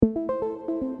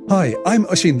Hi, I'm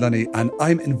Oisín Lunny and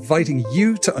I'm inviting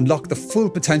you to unlock the full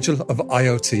potential of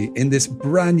IoT in this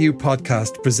brand new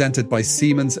podcast presented by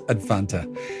Siemens Advanta.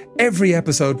 Every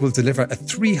episode will deliver a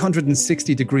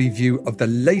 360-degree view of the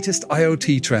latest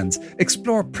IoT trends,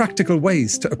 explore practical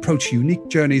ways to approach unique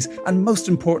journeys, and most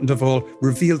important of all,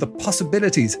 reveal the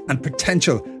possibilities and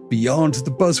potential beyond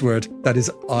the buzzword that is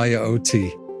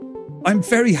IoT. I'm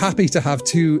very happy to have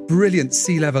two brilliant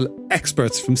C-level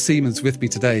experts from Siemens with me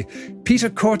today. Peter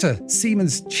Korte,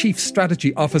 Siemens Chief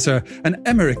Strategy Officer, and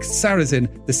Emeric Sarrazin,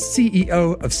 the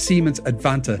CEO of Siemens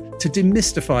Advanta, to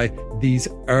demystify these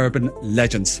urban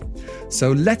legends.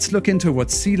 So let's look into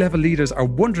what C-level leaders are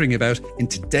wondering about in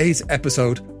today's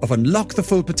episode of Unlock the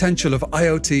Full Potential of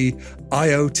IoT,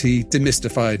 IoT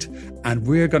Demystified. And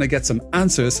we're going to get some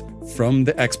answers from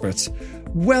the experts.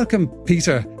 Welcome,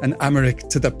 Peter and Emeric,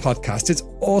 to the podcast. It's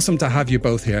awesome to have you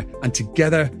both here. And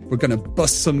together, we're going to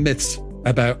bust some myths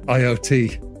about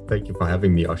IoT. Thank you for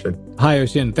having me, Oisín. Hi,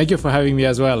 Oisín. Thank you for having me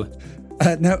as well.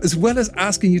 Now, as well as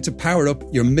asking you to power up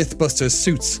your Mythbusters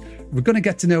suits, we're going to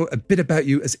get to know a bit about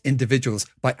you as individuals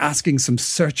by asking some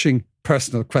searching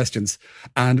personal questions.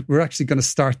 And we're actually going to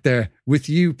start there with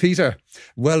you, Peter.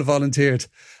 Well volunteered.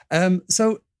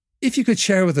 So if you could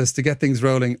share with us, to get things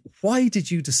rolling, why did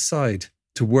you decide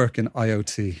to work in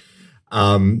IoT?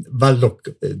 Well, look,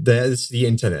 there's the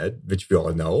internet, which we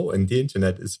all know, and the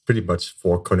internet is pretty much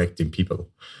for connecting people.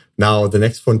 Now, the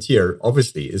next frontier,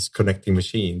 obviously, is connecting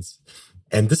machines.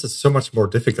 And this is so much more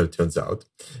difficult, turns out.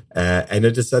 And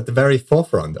it is at the very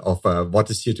forefront of what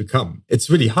is here to come. It's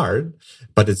really hard,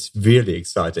 but it's really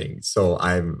exciting. So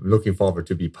I'm looking forward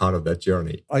to be part of that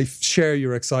journey. I share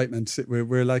your excitement.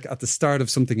 We're like at the start of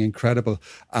something incredible.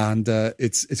 And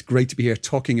it's great to be here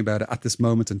talking about it at this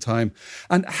moment in time.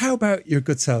 And how about your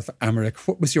good self, Emeric?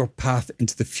 What was your path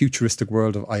into the futuristic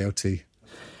world of IoT?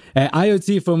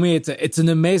 IoT, for me, it's an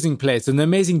amazing place, an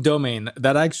amazing domain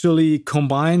that actually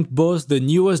combined both the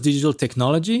newest digital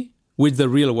technology with the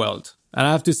real world. And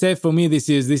I have to say, for me, this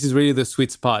is really the sweet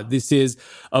spot. This is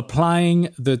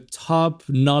applying the top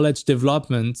knowledge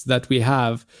development that we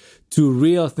have to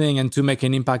real thing and to make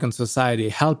an impact on society,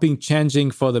 helping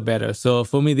changing for the better. So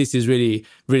for me, this is really,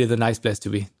 really the nice place to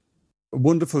be.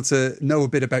 Wonderful to know a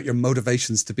bit about your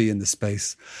motivations to be in the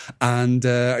space. And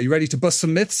are you ready to bust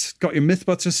some myths? Got your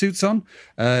Mythbuster suits on?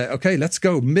 Okay, let's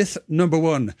go. Myth number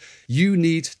one. You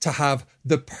need to have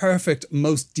the perfect,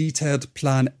 most detailed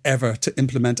plan ever to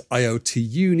implement IoT.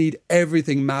 You need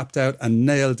everything mapped out and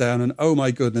nailed down. And oh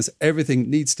my goodness, everything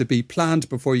needs to be planned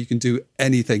before you can do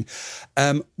anything.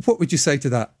 What would you say to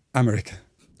that, Emeric?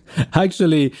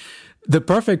 Actually, the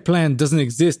perfect plan doesn't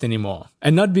exist anymore.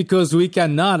 And not because we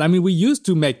cannot. I mean, we used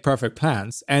to make perfect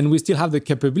plans and we still have the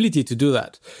capability to do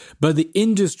that. But the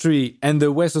industry and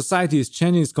the way society is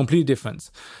changing is completely different.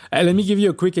 Let me give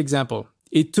you a quick example.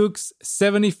 It took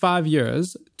 75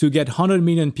 years to get 100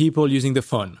 million people using the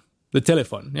phone, the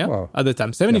telephone, Wow. At the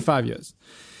time, 75 years.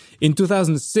 In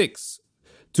 2006,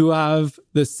 to have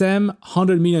the same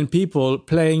 100 million people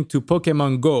playing to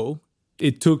Pokemon Go,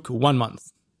 it took 1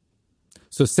 month.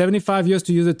 So 75 years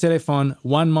to use a telephone,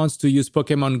 1 month to use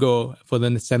Pokemon Go for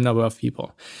the same number of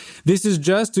people. This is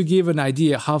just to give an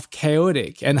idea how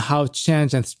chaotic and how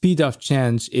change and speed of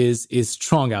change is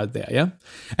strong out there, yeah?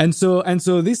 And so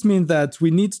this means that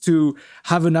we need to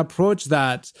have an approach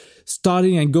that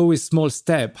starting and go with small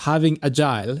step, having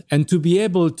agile, and to be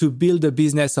able to build a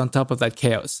business on top of that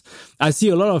chaos. I see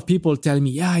a lot of people telling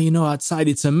me, outside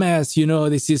it's a mess,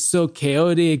 this is so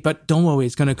chaotic, but don't worry,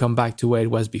 it's going to come back to where it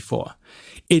was before.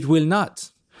 It will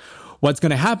not. What's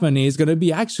going to happen is going to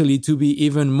be actually to be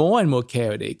even more and more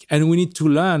chaotic. And we need to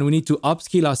learn, we need to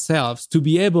upskill ourselves to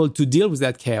be able to deal with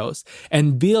that chaos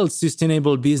and build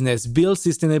sustainable business, build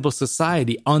sustainable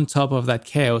society on top of that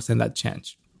chaos and that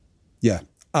change. Yeah,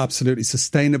 absolutely.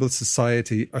 Sustainable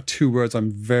society are two words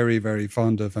I'm very, very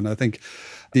fond of. And I think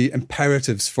the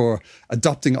imperatives for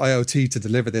adopting IoT to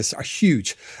deliver this are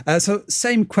huge. So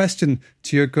same question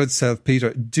to your good self,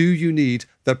 Peter. Do you need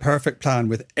the perfect plan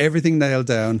with everything nailed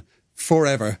down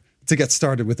forever to get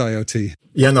started with IoT?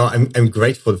 Yeah, no, I'm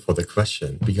grateful for the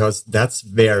question because that's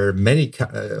where many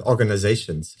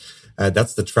organizations,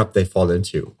 that's the trap they fall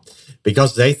into.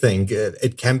 Because they think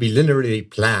it can be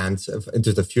linearly planned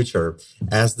into the future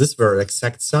as this were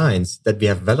exact science that we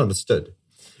have well understood.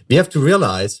 We have to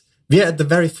realize we are at the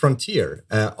very frontier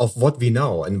of what we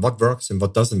know and what works and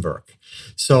what doesn't work.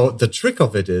 So the trick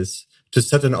of it is to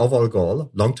set an overall goal,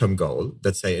 long-term goal.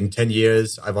 Let's say in 10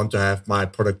 years, I want to have my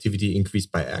productivity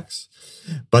increased by X.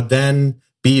 But then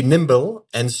be nimble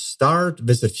and start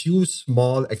with a few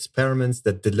small experiments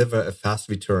that deliver a fast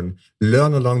return,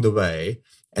 learn along the way,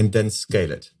 and then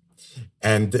scale it.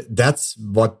 And that's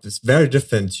what is very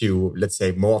different to, let's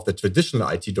say, more of the traditional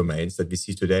IT domains that we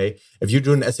see today. If you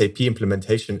do an SAP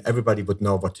implementation, everybody would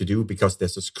know what to do because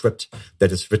there's a script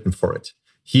that is written for it.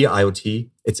 Here, IoT,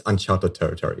 it's uncharted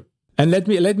territory. And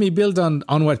let me build on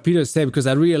what Peter said, because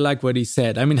I really like what he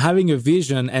said. I mean, having a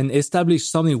vision and establish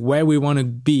something where we want to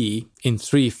be in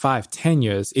 3, 5, 10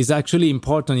 years is actually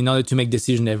important in order to make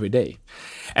decisions every day.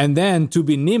 And then to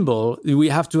be nimble, we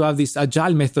have to have this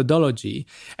agile methodology.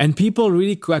 And people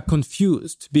really are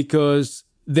confused because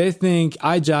they think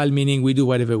agile meaning we do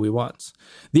whatever we want.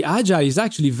 The agile is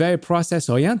actually very process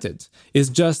oriented. It's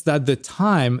just that the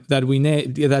time that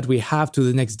we have to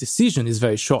the next decision is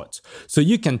very short. So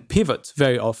you can pivot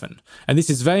very often. And this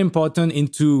is very important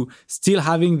into still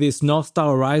having this North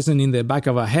Star horizon in the back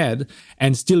of our head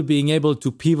and still being able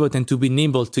to pivot and to be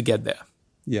nimble to get there.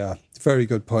 Yeah, very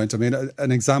good point. I mean,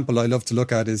 an example I love to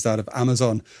look at is that of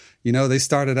Amazon. You know, they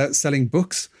started out selling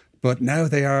books, but now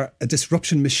they are a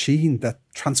disruption machine that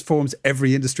transforms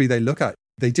every industry they look at.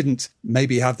 They didn't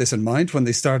maybe have this in mind when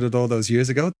they started all those years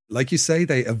ago. Like you say,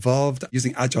 they evolved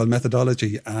using agile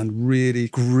methodology and really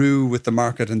grew with the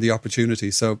market and the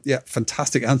opportunity. So yeah,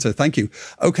 fantastic answer. Thank you.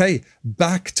 Okay,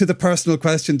 back to the personal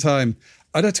question time.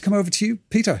 I'd like to come over to you,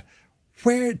 Peter.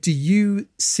 Where do you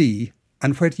see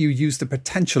and where do you use the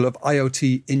potential of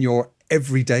IoT in your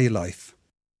everyday life?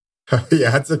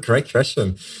 Yeah, that's a great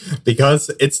question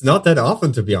because it's not that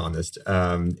often, to be honest.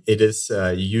 It is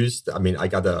used. I mean, I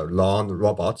got a lawn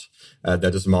robot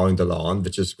that is mowing the lawn,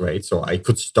 which is great. So I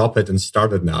could stop it and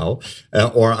start it now,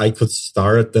 or I could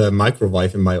start the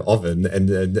microwave in my oven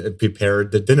and prepare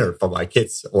the dinner for my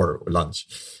kids or lunch.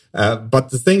 But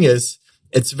the thing is,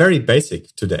 it's very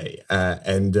basic today.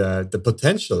 And the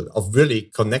potential of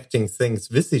really connecting things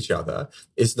with each other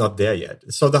is not there yet.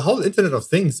 So the whole Internet of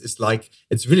Things is like,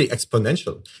 it's really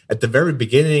exponential. At the very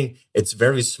beginning, it's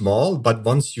very small. But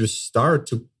once you start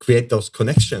to create those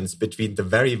connections between the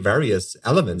very various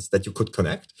elements that you could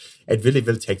connect, it really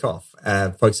will take off.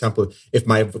 For example, if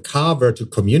my car were to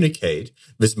communicate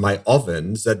with my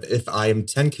oven, that if I am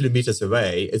 10 kilometers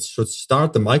away, it should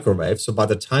start the microwave. So by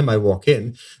the time I walk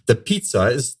in, the pizza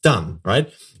is done,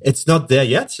 right? It's not there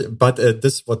yet, but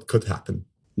this is what could happen.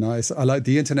 Nice. I like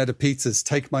the Internet of Pizzas.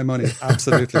 Take my money.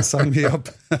 Absolutely. Sign me up.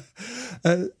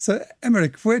 So,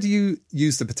 Emeric, where do you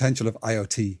use the potential of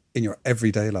IoT in your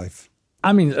everyday life?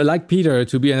 I mean, like Peter,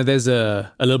 to be honest, there's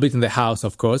a little bit in the house,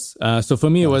 of course. So for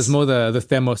me, It was more the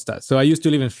thermostat. So I used to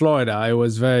live in Florida. It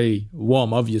was very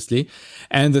warm, obviously.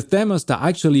 And the thermostat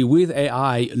actually with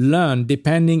AI learned,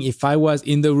 depending if I was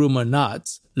in the room or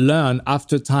not, learn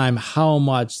after time how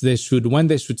much when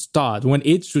it should start,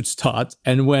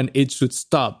 and when it should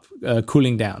stop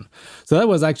cooling down. So that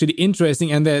was actually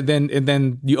interesting. And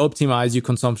then you optimize your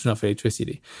consumption of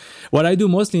electricity. What I do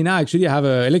mostly now, actually, I have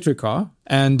an electric car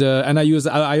and I use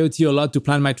IoT a lot to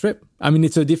plan my trip. I mean,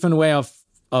 it's a different way of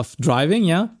driving,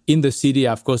 yeah. In the city,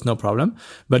 of course, no problem.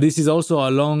 But this is also a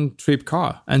long trip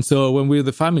car. And so when we're with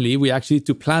the family, we actually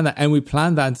to plan that. And we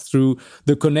plan that through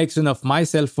the connection of my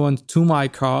cell phone to my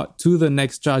car, to the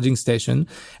next charging station.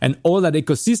 And all that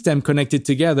ecosystem connected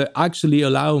together actually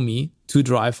allow me to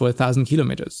drive for 1,000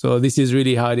 kilometers. So this is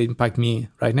really how it impacts me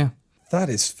right now. That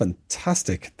is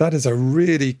fantastic. That is a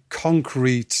really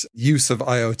concrete use of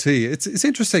IoT. It's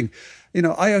interesting. You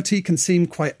know, IoT can seem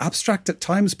quite abstract at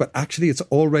times, but actually it's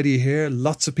already here.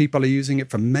 Lots of people are using it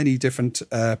for many different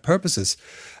purposes.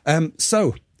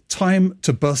 So time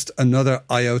to bust another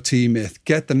IoT myth.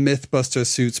 Get the Mythbuster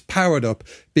suits powered up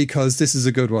because this is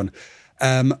a good one.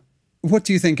 What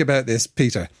do you think about this,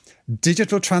 Peter?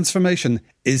 Digital transformation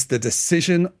is the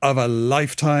decision of a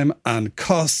lifetime and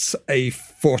costs a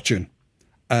fortune.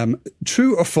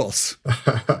 True or false?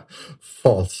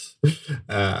 False.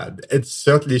 It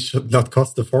certainly should not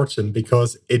cost a fortune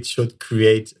because it should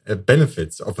create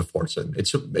benefits of a fortune. It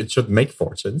should make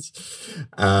fortunes.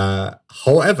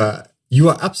 However, you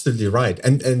are absolutely right.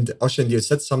 And Oisin, you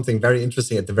said something very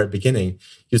interesting at the very beginning.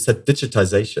 You said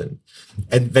digitization.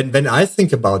 And when I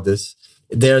think about this,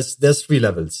 there's 3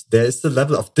 levels. There's the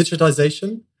level of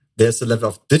digitization, there's the level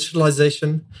of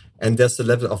digitalization, and there's the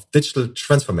level of digital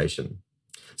transformation.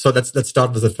 So let's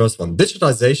start with the first one.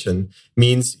 Digitization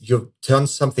means you turn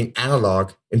something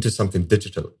analog into something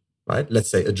digital, right?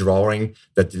 Let's say a drawing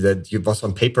that you was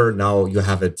on paper, now you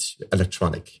have it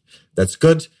electronic. That's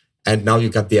good. And now you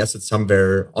got the asset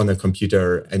somewhere on a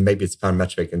computer and maybe it's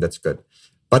parametric and that's good.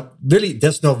 But really,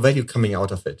 there's no value coming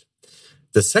out of it.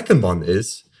 The second one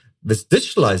is With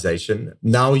digitalization,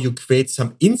 now you create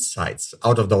some insights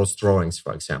out of those drawings,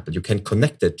 for example. You can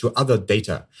connect it to other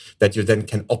data that you then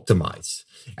can optimize.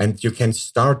 And you can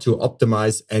start to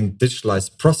optimize and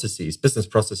digitalize processes, business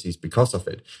processes because of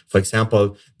it. For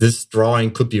example, this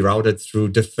drawing could be routed through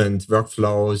different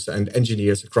workflows and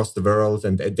engineers across the world,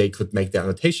 and they could make their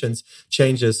annotations,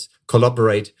 changes,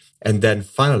 collaborate, and then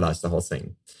finalize the whole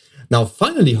thing. Now,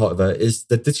 finally, however, is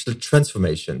the digital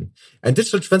transformation. And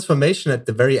digital transformation at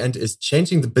the very end is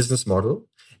changing the business model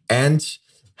and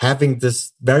having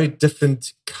this very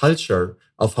different culture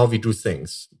of how we do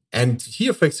things. And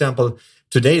here, for example,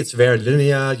 today it's very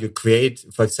linear. You create,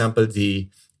 for example, the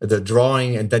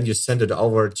drawing and then you send it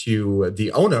over to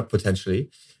the owner potentially.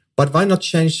 But why not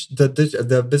change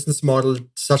the business model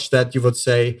such that you would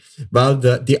say, well,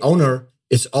 the owner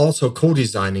is also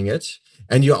co-designing it,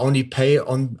 and you only pay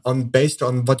on based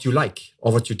on what you like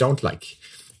or what you don't like,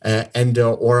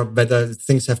 or whether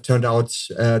things have turned out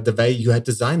the way you had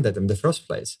designed that in the first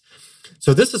place.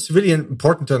 So this is really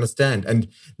important to understand. And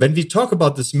when we talk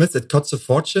about this myth, it costs a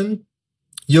fortune.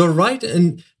 You're right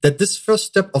in that this first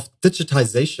step of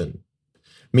digitization,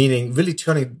 meaning really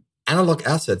turning analog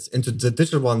assets into the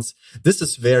digital ones, this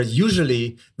is where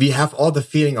usually we have all the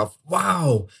feeling of,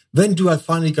 wow, when do I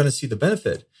finally going to see the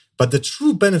benefit? But the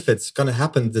true benefit's going to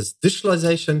happen this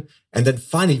digitalization and then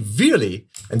finally really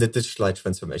in the digital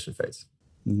transformation phase.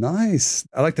 Nice.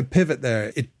 I like the pivot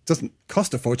there. It doesn't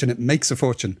cost a fortune, it makes a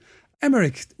fortune.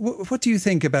 Emeric, what do you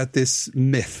think about this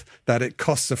myth that it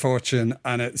costs a fortune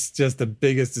and it's just the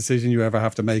biggest decision you ever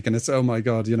have to make? And it's, oh my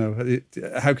God,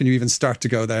 how can you even start to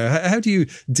go there? How do you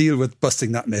deal with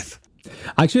busting that myth?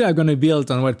 Actually, I'm going to build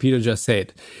on what Peter just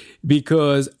said,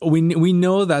 because we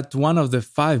know that one of the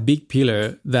 5 big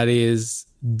pillars that is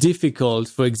difficult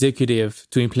for executive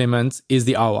to implement is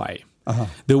the ROI. Uh-huh.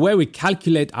 The way we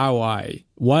calculate ROI,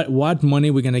 what money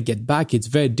we're going to get back, it's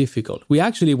very difficult. We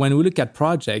actually, when we look at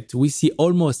projects, we see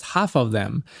almost half of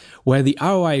them where the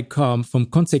ROI come from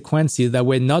consequences that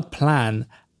were not planned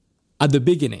at the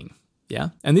beginning.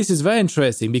 Yeah. And this is very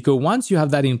interesting because once you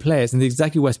have that in place, and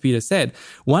exactly what Peter said,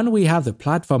 when we have the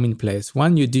platform in place,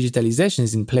 when your digitalization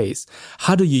is in place,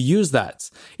 how do you use that?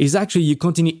 Is actually you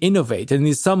continue to innovate, and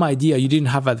it's some idea you didn't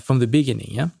have that from the beginning.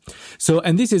 Yeah. So,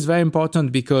 and this is very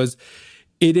important because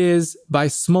it is by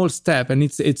small step, and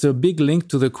it's a big link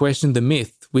to the question, the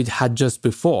myth we had just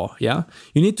before. Yeah.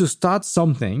 You need to start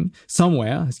something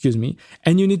somewhere,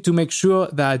 and you need to make sure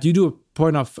that you do a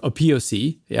point of a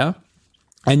POC. Yeah.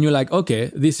 And you're like,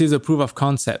 okay, this is a proof of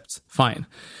concept. Fine.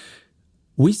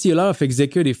 We see a lot of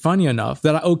executives, funny enough,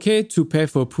 that are okay to pay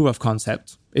for a proof of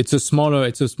concept. It's a smaller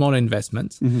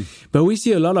investment. Mm-hmm. But we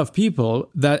see a lot of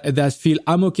people that feel,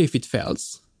 I'm okay if it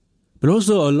fails. But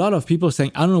also a lot of people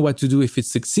saying, I don't know what to do if it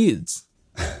succeeds.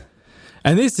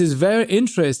 And this is very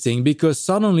interesting because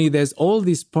suddenly there's all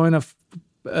this point of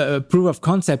proof of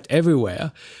concept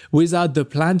everywhere without the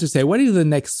plan to say, what is the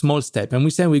next small step? And we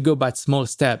say we go by small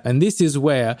step. And this is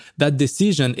where that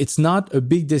decision, it's not a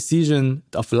big decision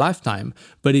of a lifetime,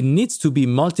 but it needs to be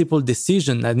multiple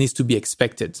decisions that needs to be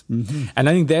expected. Mm-hmm. And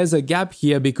I think there's a gap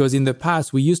here because in the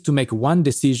past, we used to make one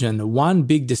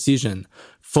big decision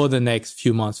for the next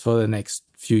few months, for the next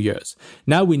few years.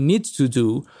 Now we need to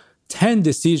do 10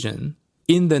 decisions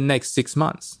in the next 6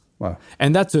 months. Wow.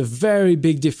 And that's a very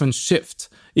big different shift,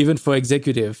 even for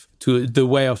executive, to the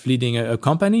way of leading a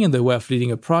company and the way of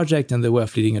leading a project and the way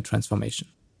of leading a transformation.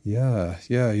 Yeah.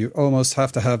 You almost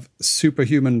have to have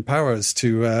superhuman powers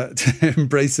to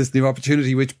embrace this new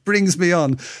opportunity, which brings me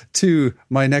on to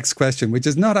my next question, which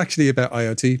is not actually about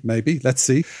IoT, maybe. Let's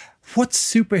see. What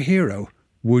superhero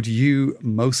would you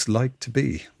most like to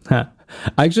be?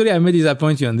 Actually, I may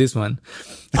disappoint you on this one.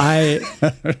 I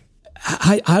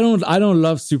don't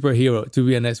love superhero, to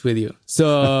be honest with you.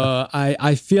 So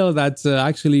I feel that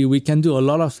actually we can do a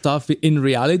lot of stuff in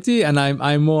reality, and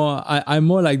I'm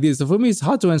more like this. So for me, it's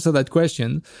hard to answer that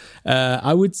question.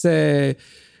 I would say,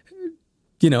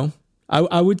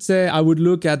 I would say I would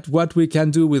look at what we can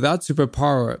do without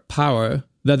power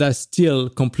that are still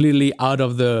completely out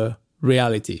of the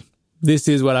reality. This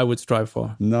is what I would strive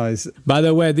for. Nice. By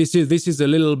the way, this is a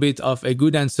little bit of a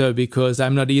good answer because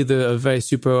I'm not either a very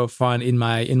super fan in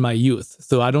my youth,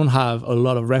 so I don't have a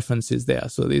lot of references there.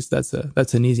 So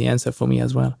that's an easy answer for me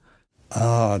as well.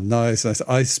 Ah, nice.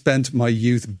 I spent my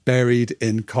youth buried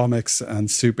in comics and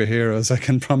superheroes, I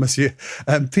can promise you.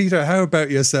 Peter, how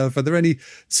about yourself? Are there any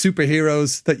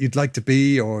superheroes that you'd like to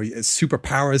be or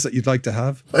superpowers that you'd like to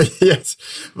have? Yes.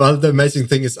 Well, the amazing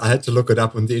thing is I had to look it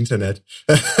up on the internet.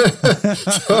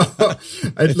 So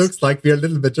it looks like we're a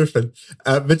little bit different,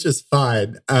 which is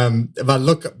fine. But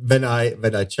look, when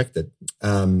I checked it,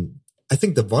 I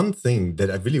think the one thing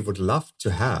that I really would love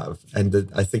to have, and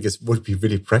that I think would be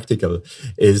really practical,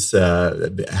 is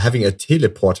having a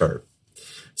teleporter.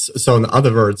 So in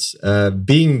other words,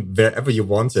 being wherever you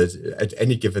wanted at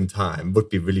any given time would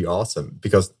be really awesome,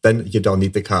 because then you don't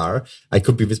need the car. I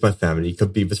could be with my family,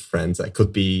 could be with friends, I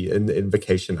could be in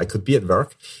vacation, I could be at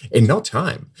work in no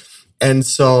time. And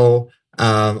so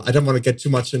I don't want to get too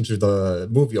much into the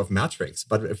movie of Matrix,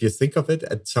 but if you think of it,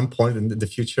 at some point in the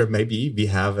future, maybe we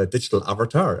have a digital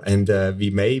avatar and we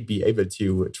may be able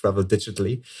to travel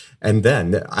digitally. And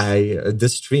then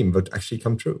this dream would actually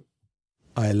come true.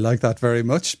 I like that very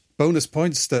much. Bonus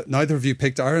points that neither of you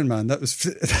picked Iron Man. That was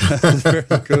very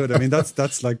good. I mean,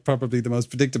 that's like probably the most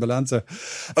predictable answer.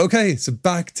 Okay, so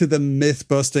back to the myth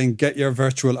busting. Get your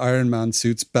virtual Iron Man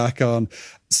suits back on.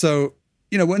 So,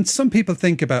 when some people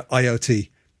think about IoT,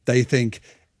 they think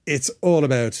it's all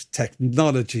about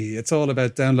technology. It's all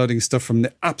about downloading stuff from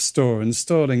the App Store,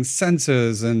 installing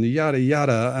sensors and yada,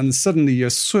 yada. And suddenly you're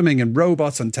swimming in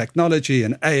robots and technology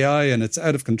and AI and it's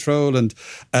out of control. And,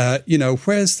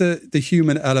 where's the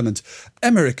human element?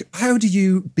 Emeric, how do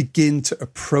you begin to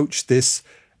approach this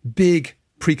big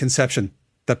preconception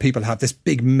that people have, this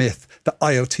big myth that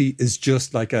IoT is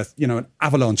just like an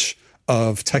avalanche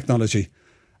of technology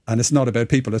and it's not about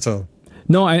people at all?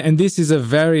 No, and this is a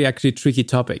very actually tricky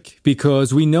topic,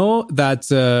 because we know that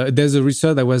there's a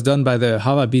research that was done by the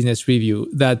Harvard Business Review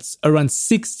that around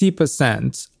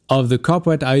 60% of the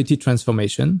corporate IoT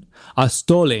transformation are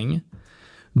stalling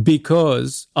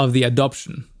because of the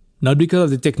adoption. Not because of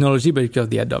the technology, but because of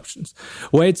the adoptions.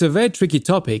 Where it's a very tricky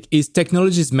topic is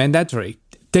technology is mandatory.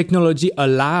 Technology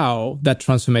allow that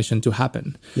transformation to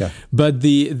happen. Yeah. But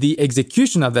the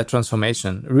execution of that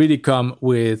transformation really come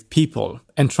with people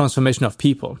and transformation of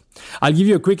people. I'll give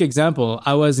you a quick example.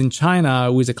 I was in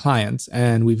China with a client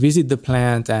and we visit the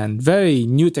plant, and very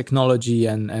new technology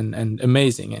and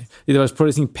amazing. It was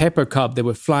producing paper cup. They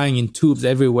were flying in tubes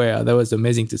everywhere. That was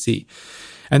amazing to see.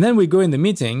 And then we go in the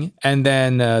meeting, and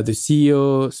then the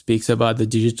CEO speaks about the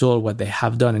digital, what they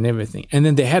have done and everything. And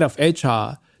then the head of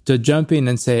HR to jump in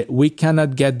and say, we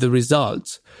cannot get the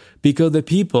results because the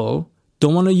people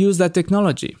don't want to use that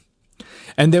technology.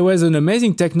 And there was an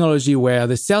amazing technology where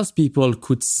the salespeople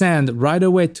could send right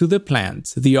away to the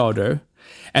plant the order,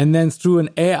 and then through an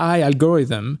AI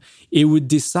algorithm, it would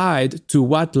decide to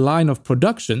what line of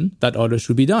production that order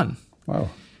should be done. Wow.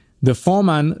 The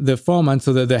foreman,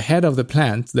 so the head of the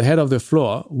plant, the head of the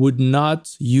floor, would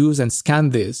not use and scan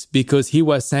this because he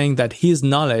was saying that his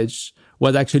knowledge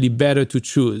was actually better to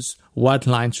choose what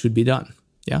line should be done.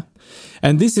 Yeah.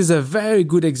 And this is a very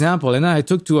good example. And I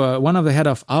talked to one of the head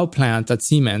of our plant at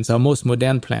Siemens, our most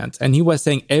modern plant. And he was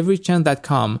saying every chance that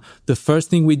come, the first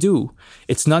thing we do,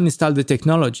 it's not install the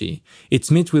technology.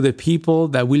 It's meet with the people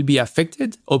that will be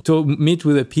affected, or to meet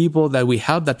with the people that will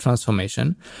help that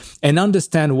transformation and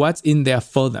understand what's in there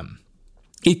for them.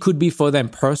 It could be for them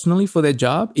personally, for their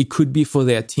job. It could be for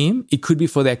their team. It could be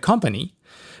for their company.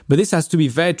 But this has to be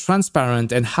very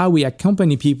transparent, and how we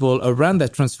accompany people around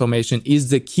that transformation is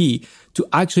the key to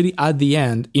actually, at the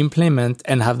end, implement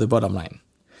and have the bottom line.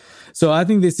 So I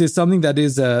think this is something that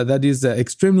is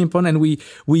extremely important, and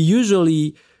we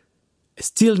usually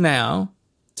still now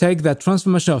take that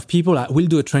transformation of people. We'll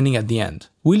do a training at the end.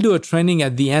 We'll do a training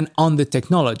at the end on the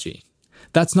technology.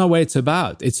 That's not what it's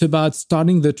about. It's about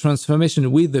starting the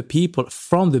transformation with the people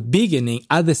from the beginning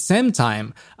at the same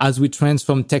time as we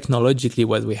transform technologically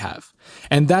what we have.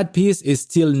 And that piece is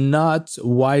still not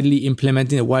widely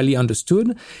implemented, widely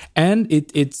understood. And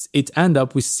it ends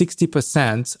up with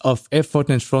 60% of effort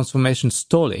and transformation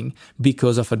stalling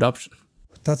because of adoption.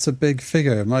 That's a big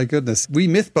figure. My goodness. We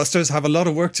Mythbusters have a lot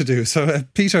of work to do. So,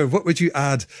 Peter, what would you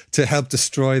add to help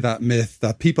destroy that myth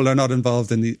that people are not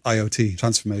involved in the IoT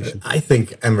transformation? I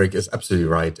think Emeric is absolutely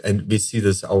right. And we see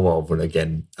this over and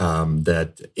again,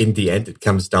 that in the end, it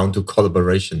comes down to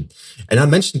collaboration. And I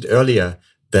mentioned earlier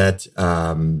that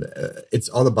it's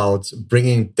all about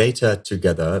bringing data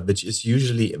together, which is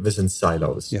usually within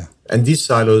silos. Yeah. And these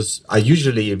silos are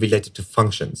usually related to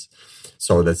functions.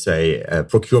 So let's say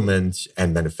procurement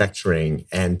and manufacturing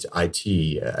and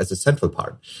IT as a central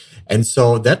part. And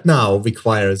so that now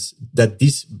requires that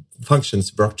these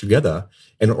functions work together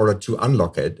in order to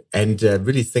unlock it and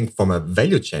really think from a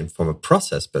value chain, from a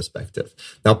process perspective.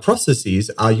 Now, processes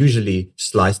are usually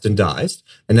sliced and diced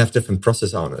and have different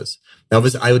process owners. Now,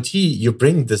 with IoT, you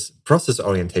bring this process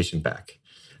orientation back.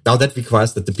 Now that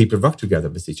requires that the people work together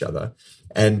with each other.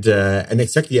 And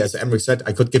exactly as Emeric said,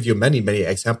 I could give you many, many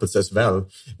examples as well.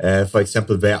 For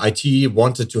example, where IT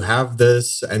wanted to have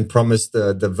this and promised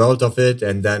the world of it.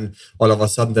 And then all of a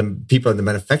sudden, the people in the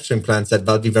manufacturing plant said,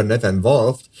 well, we were never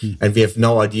involved and we have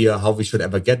no idea how we should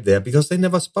ever get there because they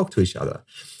never spoke to each other.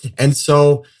 And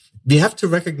so we have to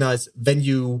recognize when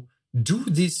you do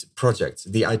these projects,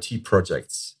 the IT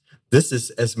projects, this is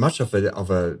as much of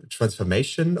a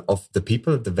transformation of the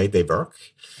people, the way they work,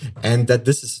 and that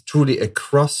this is truly a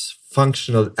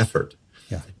cross-functional effort.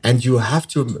 Yeah. And you have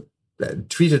to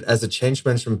treat it as a change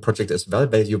management project as well,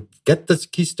 where you get the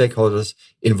key stakeholders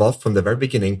involved from the very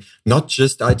beginning, not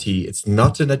just IT. It's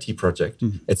not an IT project.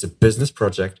 It's a business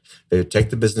project where you take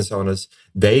the business owners,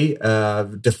 they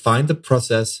define the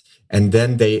process, and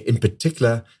then they, in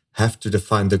particular, have to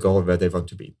define the goal where they want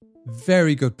to be.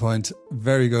 Very good point.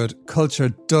 Very good. Culture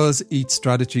does eat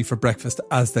strategy for breakfast,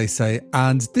 as they say.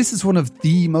 And this is one of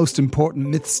the most important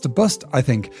myths to bust, I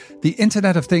think. The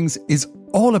Internet of Things is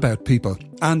all about people.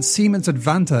 And Siemens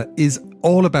Advanta is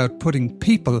all about putting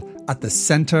people at the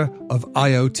centre of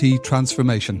IoT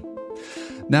transformation.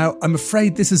 Now, I'm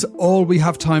afraid this is all we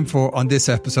have time for on this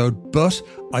episode, but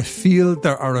I feel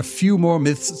there are a few more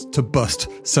myths to bust,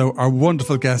 so our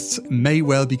wonderful guests may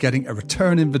well be getting a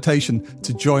return invitation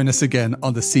to join us again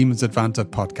on the Siemens Advanta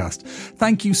podcast.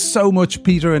 Thank you so much,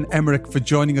 Peter and Emeric, for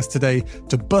joining us today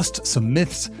to bust some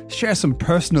myths, share some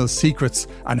personal secrets,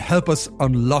 and help us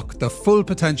unlock the full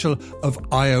potential of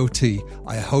IoT.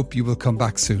 I hope you will come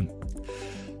back soon.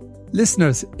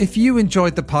 Listeners, if you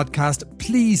enjoyed the podcast,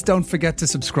 please don't forget to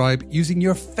subscribe using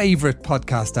your favourite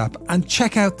podcast app and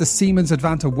check out the Siemens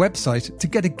Advanta website to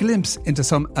get a glimpse into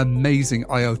some amazing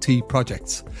IoT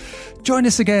projects. Join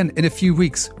us again in a few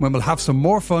weeks when we'll have some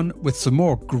more fun with some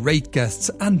more great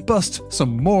guests and bust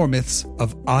some more myths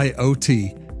of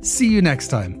IoT. See you next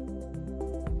time.